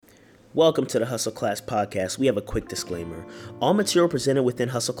Welcome to the Hustle Class Podcast. We have a quick disclaimer. All material presented within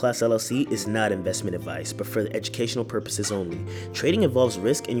Hustle Class LLC is not investment advice, but for educational purposes only. Trading involves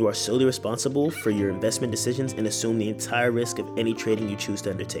risk, and you are solely responsible for your investment decisions and assume the entire risk of any trading you choose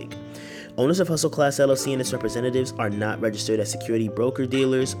to undertake. Owners of Hustle Class LLC and its representatives are not registered as security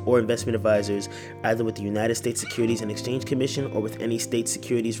broker-dealers or investment advisors, either with the United States Securities and Exchange Commission or with any state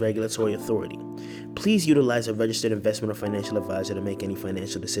securities regulatory authority. Please utilize a registered investment or financial advisor to make any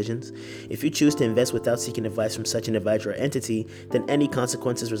financial decisions. If you choose to invest without seeking advice from such an advisor or entity, then any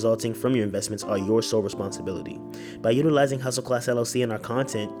consequences resulting from your investments are your sole responsibility. By utilizing Hustle Class LLC and our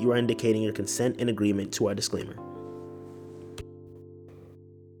content, you are indicating your consent and agreement to our disclaimer.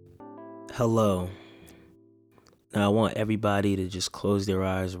 Hello. Now I want everybody to just close their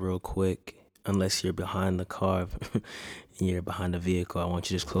eyes real quick, unless you're behind the car and you're behind the vehicle. I want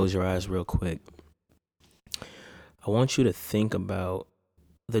you to just close your eyes real quick. I want you to think about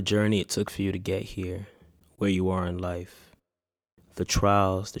the journey it took for you to get here, where you are in life, the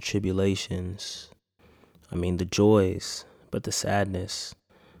trials, the tribulations, the joys, but the sadness,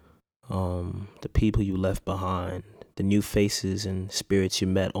 the people you left behind, the new faces and spirits you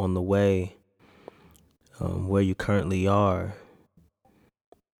met on the way, where you currently are,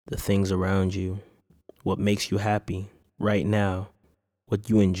 the things around you, what makes you happy right now, what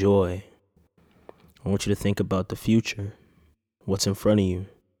you enjoy. I want you to think about the future, what's in front of you,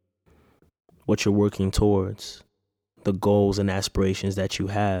 what you're working towards, the goals and aspirations that you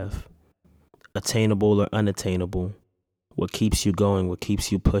have, attainable or unattainable, what keeps you going, what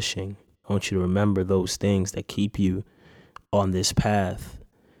keeps you pushing. I want you to remember those things that keep you on this path,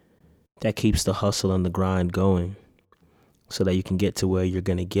 that keeps the hustle and the grind going, so that you can get to where you're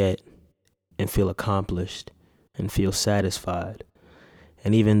going to get and feel accomplished and feel satisfied.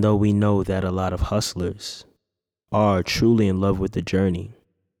 And even though we know that a lot of hustlers are truly in love with the journey,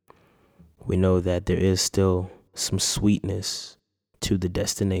 we know that there is still some sweetness to the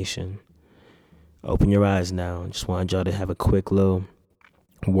destination. Open your eyes now. I just want y'all to have a quick little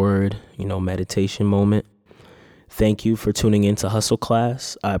word, meditation moment. Thank you for tuning in to Hustle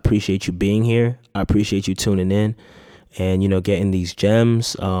Class. I appreciate you being here. I appreciate you tuning in and, getting these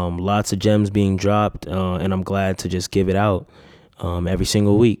gems. Lots of gems being dropped, and I'm glad to just give it out every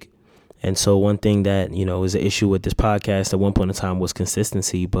single week. And so one thing that, is an issue with this podcast at one point in time was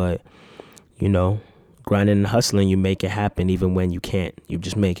consistency, but, grinding and hustling, you make it happen even when you can't. You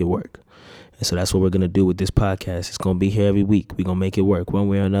just make it work. And so that's what we're going to do with this podcast. It's going to be here every week. We're going to make it work one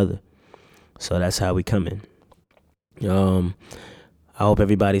way or another. So that's how we come in. I hope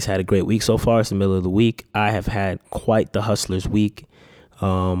everybody's had a great week so far. It's the middle of the week. I have had quite the hustler's week.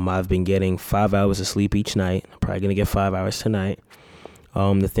 I've been getting 5 hours of sleep each night. I'm probably going to get 5 hours tonight.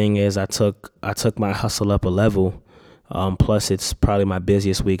 The thing is, I took my hustle up a level. Plus, it's probably my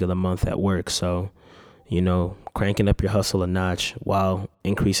busiest week of the month at work. So, cranking up your hustle a notch while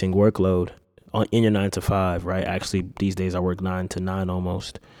increasing workload in your 9 to 5, right? Actually, these days I work 9 to 9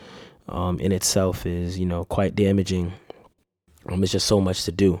 almost. In itself is, quite damaging. It's just so much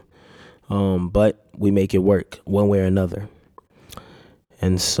to do. But we make it work one way or another.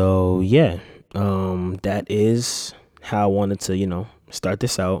 And so, that is how I wanted to, start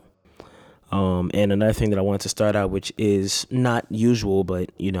this out. And another thing that I wanted to start out, which is not usual, but,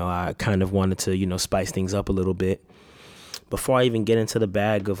 I kind of wanted to, spice things up a little bit. Before I even get into the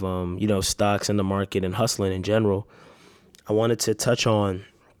bag of, stocks in the market and hustling in general, I wanted to touch on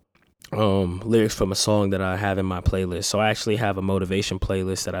lyrics from a song that I have in my playlist. So I actually have a motivation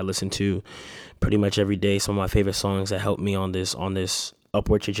playlist that I listen to pretty much every day. Some of my favorite songs that help me on this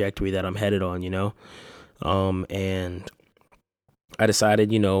upward trajectory that I'm headed on, and I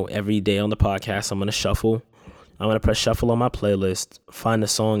decided, every day on the podcast, I'm going to shuffle. I'm going to press shuffle on my playlist, find a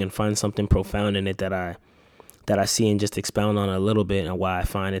song and find something profound in it that I see and just expound on it a little bit, and why I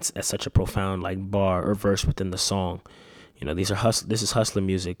find it's such a profound bar or verse within the song. This is hustler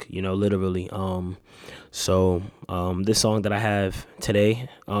music, literally. So this song that I have today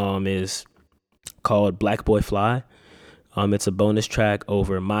is called Black Boy Fly. It's a bonus track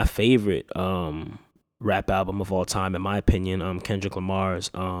over my favorite rap album of all time, in my opinion, Kendrick Lamar's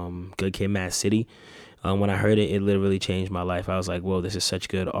Good Kid, Mad City. When I heard it, it literally changed my life. I was like, whoa, this is such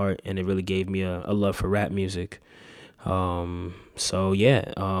good art, and it really gave me a love for rap music. Black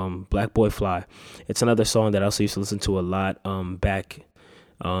Boy Fly. It's another song that I also used to listen to a lot back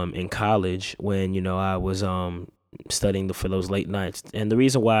in college when, I was studying for those late nights. And the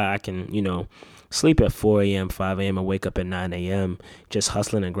reason why I can, sleep at 4 a.m., 5 a.m. and wake up at 9 a.m. just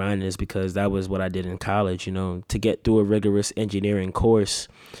hustling and grinding is because that was what I did in college. To get through a rigorous engineering course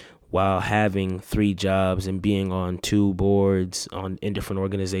while having 3 jobs and being on 2 boards in different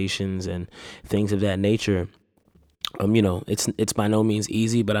organizations and things of that nature. It's by no means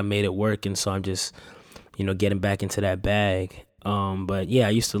easy, but I made it work, and so I'm just getting back into that bag. But yeah, I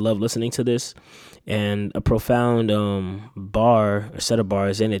used to love listening to this, and a profound set of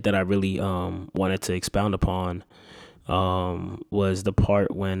bars in it that I really wanted to expound upon was the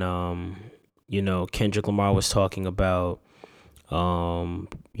part when Kendrick Lamar was talking about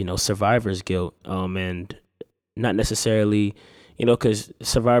survivor's guilt, and not necessarily, because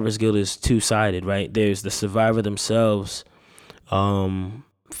survivor's guilt is two-sided, right? There's the survivor themselves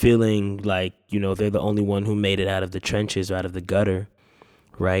feeling like they're the only one who made it out of the trenches or out of the gutter,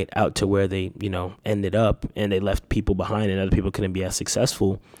 right, out to where they ended up, and they left people behind and other people couldn't be as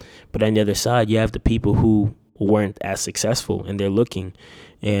successful. But on the other side, you have the people who weren't as successful, and they're looking,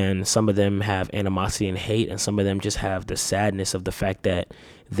 and some of them have animosity and hate, and some of them just have the sadness of the fact that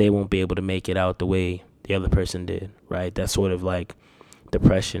they won't be able to make it out the way the other person did, right? That's sort of like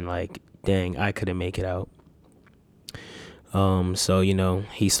depression, like, dang, I couldn't make it out. So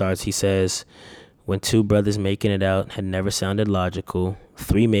he says, when 2 brothers making it out had never sounded logical,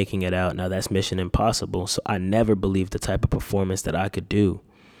 3 making it out, now that's mission impossible. So I never believed the type of performance that I could do.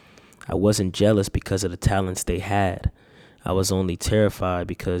 I wasn't jealous because of the talents they had. I was only terrified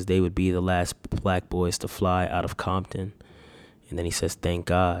because they would be the last black boys to fly out of Compton. And then he says, thank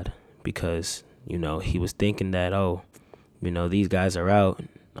God, because, he was thinking that, these guys are out.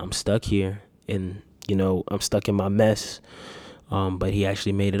 I'm stuck here, and, I'm stuck in my mess. But he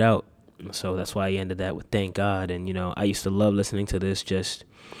actually made it out. So that's why he ended that with thank God. And, I used to love listening to this, just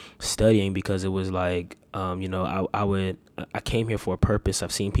studying, because it was like, I came here for a purpose.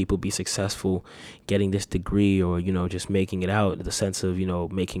 I've seen people be successful getting this degree, or, just making it out, the sense of,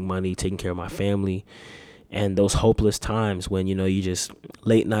 making money, taking care of my family. And those hopeless times when, you just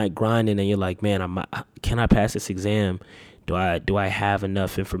late night grinding and you're like, man, can I pass this exam? Do I have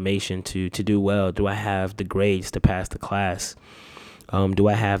enough information to do well? Do I have the grades to pass the class? Do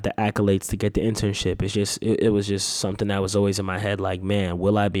I have the accolades to get the internship? It was just something that was always in my head, like, man,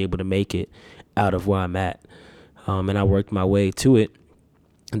 will I be able to make it out of where I'm at? And I worked my way to it.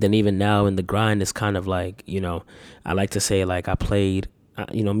 And then even now in the grind, it's kind of like, I like to say, like, I played,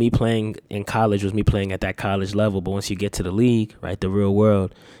 me playing in college was me playing at that college level. But once you get to the league, right, the real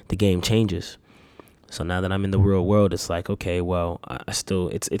world, the game changes. So now that I'm in the real world, it's like, okay, well, I still,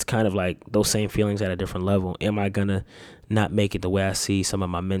 it's kind of like those same feelings at a different level. Am I gonna not make it the way I see some of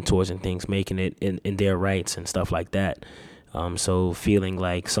my mentors and things making it in their rights and stuff like that? So feeling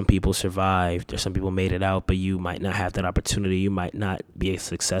like some people survived or some people made it out, but you might not have that opportunity. You might not be as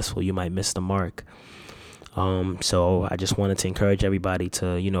successful. You might miss the mark. So I just wanted to encourage everybody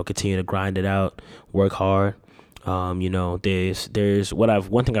to, continue to grind it out, work hard. There's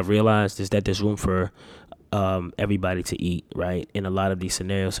one thing I've realized is that there's room for everybody to eat, right, in a lot of these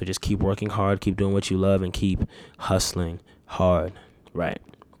scenarios. So just keep working hard, keep doing what you love, and keep hustling hard, right?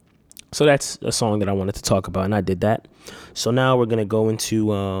 So that's a song that I wanted to talk about, and I did that. So now we're gonna go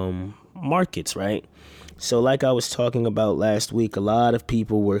into markets, right? So like I was talking about last week, a lot of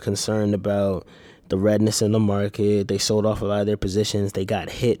people were concerned about the redness in the market. They sold off a lot of their positions. They got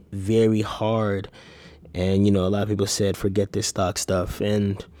hit very hard. And, a lot of people said, forget this stock stuff.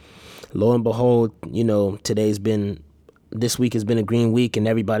 And lo and behold, this week has been a green week, and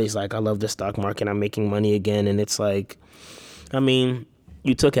everybody's like, I love the stock market. I'm making money again. And it's like,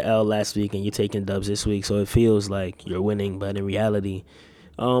 you took an L last week and you're taking dubs this week. So it feels like you're winning. But in reality,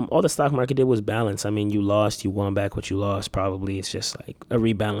 all the stock market did was balance. You lost, you won back what you lost. Probably it's just like a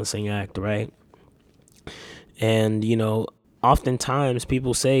rebalancing act, right? And, oftentimes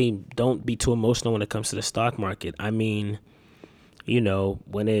people say don't be too emotional when it comes to the stock market. When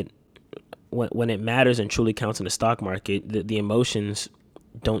it matters and truly counts in the stock market, the emotions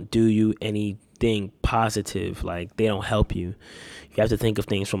don't do you anything positive. Like, they don't help you. You have to think of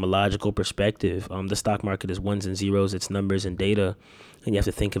things from a logical perspective. The stock market is ones and zeros, it's numbers and data, and you have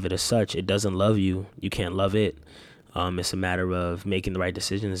to think of it as such. It doesn't love you. You can't love it. It's a matter of making the right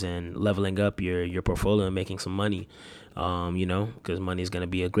decisions and leveling up your portfolio and making some money. Because money is going to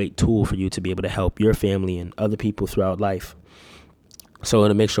be a great tool for you to be able to help your family and other people throughout life. So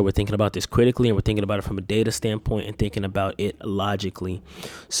to make sure we're thinking about this critically, and we're thinking about it from a data standpoint and thinking about it logically.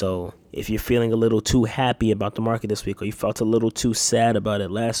 So if you're feeling a little too happy about the market this week, or you felt a little too sad about it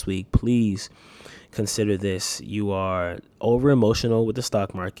last week, please consider this. You are over emotional with the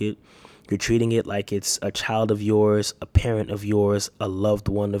stock market. You're treating it like it's a child of yours, a parent of yours, a loved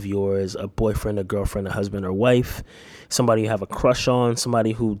one of yours, a boyfriend, a girlfriend, a husband or wife, somebody you have a crush on,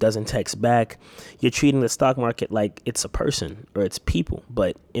 somebody who doesn't text back. You're treating the stock market like it's a person or it's people,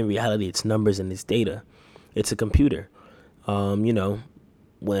 but in reality, it's numbers and it's data. It's a computer. You know,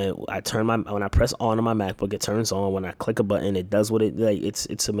 when I press on my MacBook, it turns on. When I click a button, it does what it like.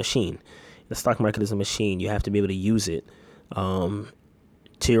 It's a machine. The stock market is a machine. You have to be able to use it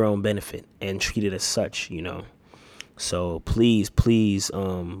to your own benefit and treat it as such. So please,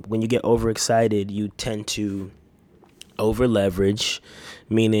 when you get overexcited, you tend to over leverage,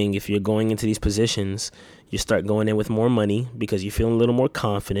 meaning if you're going into these positions, you start going in with more money because you feel a little more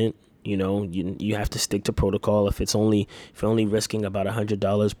confident. You have to stick to protocol. If you're only risking about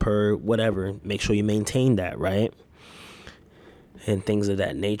 $100 per whatever, make sure you maintain that, right? And things of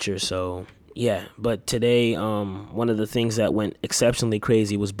that nature. So yeah, but today, one of the things that went exceptionally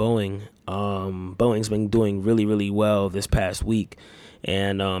crazy was Boeing. Boeing's been doing really, really well this past week.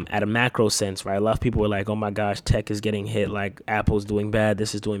 And at a macro sense, right, a lot of people were like, oh my gosh, tech is getting hit, like Apple's doing bad,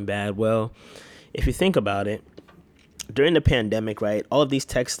 this is doing bad. Well, if you think about it, during the pandemic, right, all of these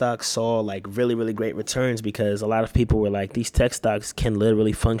tech stocks saw like really, really great returns because a lot of people were like, these tech stocks can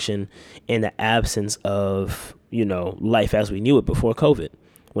literally function in the absence of, life as we knew it before COVID.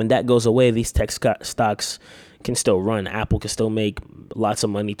 When that goes away, these tech stocks can still run. Apple can still make lots of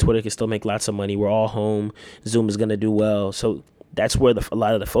money. Twitter can still make lots of money. We're all home. Zoom is going to do well. So that's where a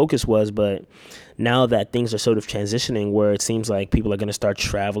lot of the focus was. But now that things are sort of transitioning where it seems like people are going to start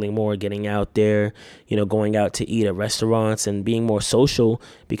traveling more, getting out there, going out to eat at restaurants and being more social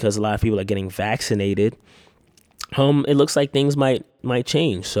because a lot of people are getting vaccinated. It looks like things might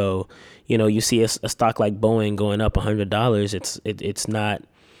change. So, you see a stock like Boeing going up $100. It's not,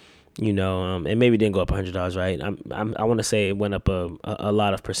 it maybe didn't go up $100, right? I want to say it went up a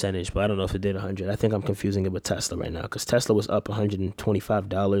lot of percentage, but I don't know if it did 100. I think I'm confusing it with Tesla right now because Tesla was up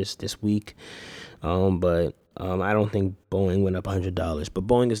 $125 this week. But I don't think Boeing went up $100. But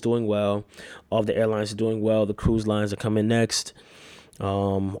Boeing is doing well. All of the airlines are doing well. The cruise lines are coming next.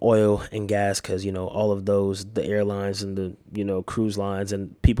 Oil and gas, because all of those, the airlines and the cruise lines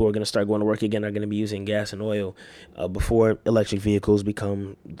and people are going to start going to work again are going to be using gas and oil before electric vehicles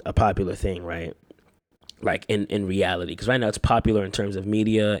become a popular thing, right? Like in reality, because right now it's popular in terms of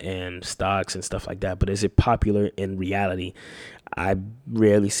media and stocks and stuff like that, but is it popular in reality? I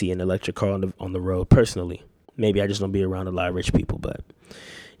rarely see an electric car on the road personally. Maybe I just don't be around a lot of rich people, but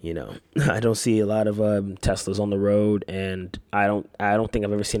I don't see a lot of Teslas on the road, and I don't think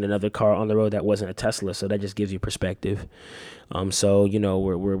I've ever seen another car on the road that wasn't a Tesla. So that just gives you perspective. So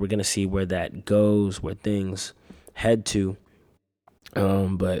we're gonna see where that goes, where things head to.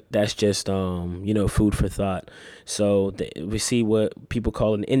 But that's just food for thought. So we see what people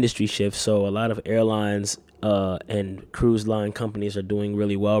call an industry shift. So a lot of airlines and cruise line companies are doing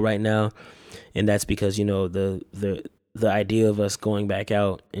really well right now, and that's because the idea of us going back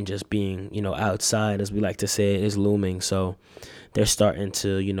out and just being, outside, as we like to say, is looming. So they're starting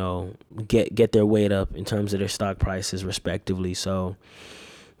to, get their weight up in terms of their stock prices respectively. So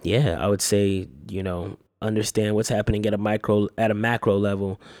yeah, I would say, understand what's happening at a macro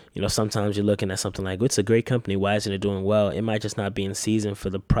level. Sometimes you're looking at something like, it's a great company. Why isn't it doing well? It might just not be in season for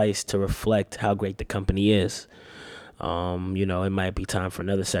the price to reflect how great the company is. It might be time for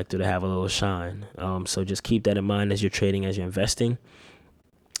another sector to have a little shine. So just keep that in mind as you're trading, as you're investing.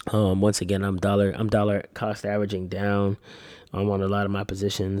 Once again, I'm dollar cost averaging down on a lot of my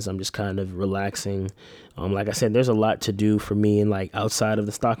positions. I'm just kind of relaxing. Like I said, there's a lot to do for me and like outside of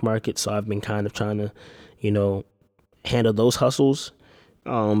the stock market. So I've been kind of trying to, handle those hustles.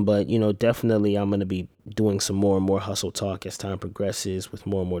 But definitely I'm going to be doing some more and more hustle talk as time progresses with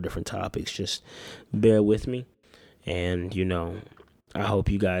more and more different topics. Just bear with me. And, I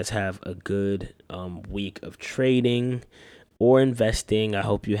hope you guys have a good week of trading or investing. I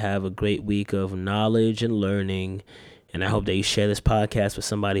hope you have a great week of knowledge and learning. And I hope that you share this podcast with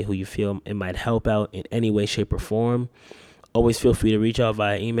somebody who you feel it might help out in any way, shape, or form. Always feel free to reach out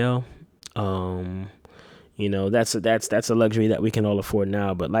via email. That's a luxury that we can all afford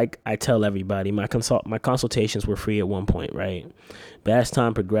now. But like I tell everybody, my consultations were free at one point, right? But as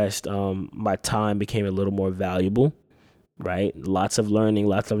time progressed, my time became a little more valuable, right? Lots of learning,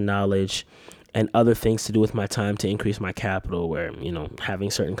 lots of knowledge, and other things to do with my time to increase my capital, where,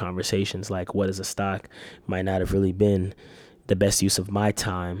 having certain conversations like what is a stock might not have really been the best use of my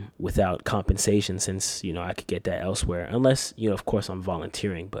time without compensation, since, I could get that elsewhere, unless, of course I'm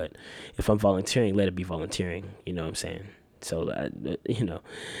volunteering. But if I'm volunteering, let it be volunteering, you know what I'm saying? So,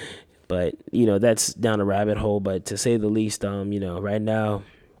 but, that's down a rabbit hole. But to say the least, right now,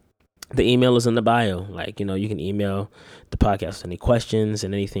 The email is in the bio. Like, you can email the podcast with any questions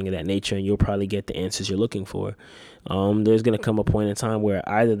and anything of that nature, and you'll probably get the answers you're looking for. There's going to come a point in time where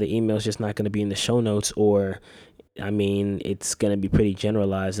either the email is just not going to be in the show notes, or, it's going to be pretty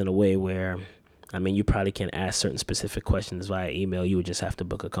generalized in a way where, you probably can't ask certain specific questions via email. You would just have to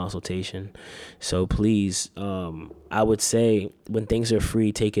book a consultation. So please, I would say when things are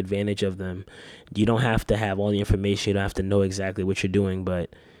free, take advantage of them. You don't have to have all the information. You don't have to know exactly what you're doing,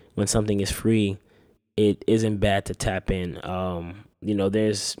 but when something is free, it isn't bad to tap in.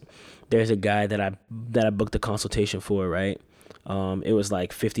 There's a guy that I booked a consultation for, right? It was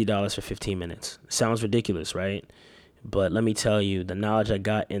like $50 for 15 minutes. Sounds ridiculous, right? But let me tell you, the knowledge I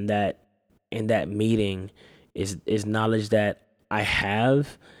got in that meeting is knowledge that I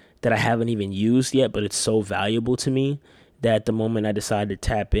have that I haven't even used yet, but it's so valuable to me that the moment I decided to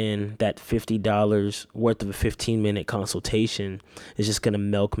tap in, that $50 worth of a 15-minute consultation is just going to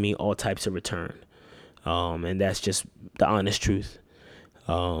milk me all types of return. And that's just the honest truth.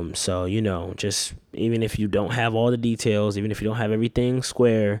 So, just even if you don't have all the details, even if you don't have everything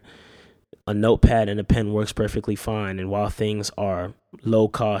square, a notepad and a pen works perfectly fine. And while things are low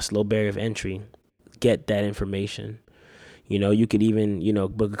cost, low barrier of entry, get that information. You could even,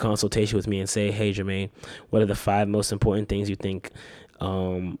 book a consultation with me and say, hey, Jermaine, what are the 5 most important things you think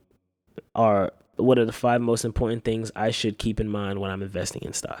what are the 5 most important things I should keep in mind when I'm investing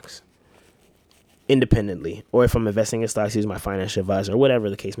in stocks? Independently, or if I'm investing in stocks, use my financial advisor, or whatever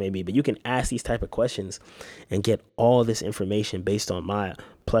the case may be. But you can ask these type of questions and get all this information based on my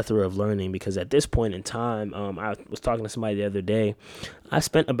plethora of learning. Because at this point in time, I was talking to somebody the other day. I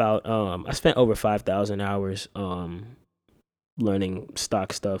spent over 5,000 hours learning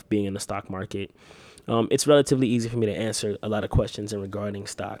stock stuff, being in the stock market. It's relatively easy for me to answer a lot of questions in regarding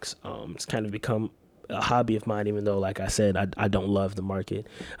stocks. It's kind of become a hobby of mine, even though, like I said, I don't love the market.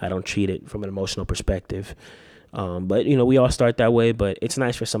 I don't treat it from an emotional perspective. But, we all start that way. But it's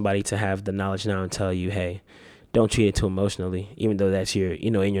nice for somebody to have the knowledge now and tell you, hey, don't treat it too emotionally, even though that's your,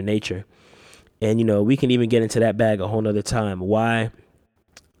 in your nature. And, we can even get into that bag a whole nother time. Why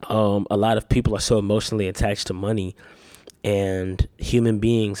a lot of people are so emotionally attached to money and human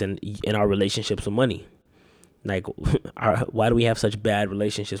beings and in our relationships with money. Like, why do we have such bad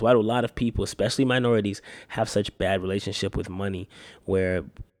relationships? Why do a lot of people, especially minorities, have such bad relationship with money where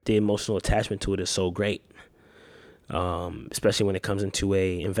the emotional attachment to it is so great, especially when it comes into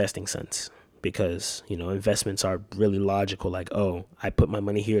a investing sense? Because, investments are really logical. Like, oh, I put my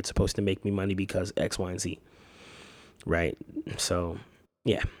money here. It's supposed to make me money because X, Y, and Z. Right? So,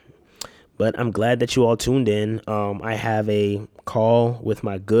 yeah. But I'm glad that you all tuned in. I have a call with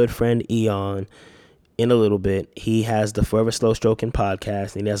my good friend Eon in a little bit. He has the Forever Slow Stroking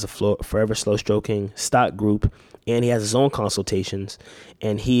podcast, and he has a Forever Slow Stroking stock group, and he has his own consultations,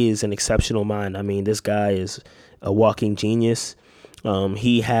 and he is an exceptional mind. This guy is a walking genius.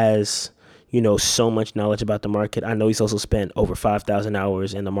 He has, so much knowledge about the market. I know he's also spent over 5,000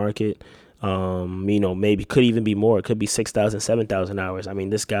 hours in the market. Maybe could even be more. It could be 6,000, 7,000 hours.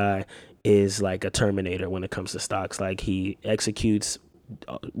 This guy is like a Terminator when it comes to stocks. Like, he executes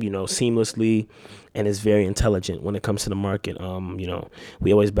seamlessly and is very intelligent when it comes to the market.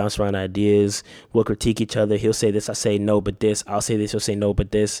 We always bounce around ideas. We'll critique each other. He'll say this, I say no, but this. I'll say this, he'll say no,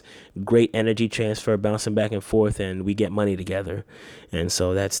 but this. Great energy transfer, bouncing back and forth, and we get money together. And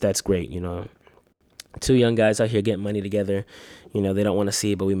so that's great. 2 young guys out here getting money together. They don't want to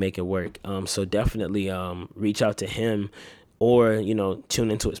see it, but we make it work. So definitely reach out to him, or,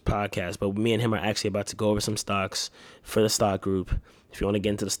 tune into his podcast. But me and him are actually about to go over some stocks for the stock group. If you want to get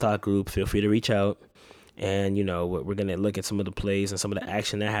into the stock group, feel free to reach out. And, we're going to look at some of the plays and some of the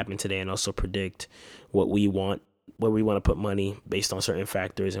action that happened today, and also predict where we want to put money based on certain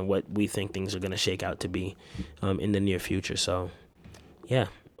factors and what we think things are going to shake out to be in the near future. So, yeah,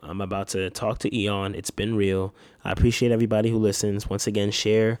 I'm about to talk to Eon. It's been real. I appreciate everybody who listens. Once again,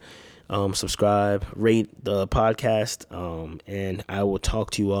 share, subscribe, rate the podcast, and I will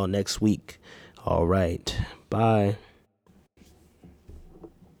talk to you all next week. All right. Bye.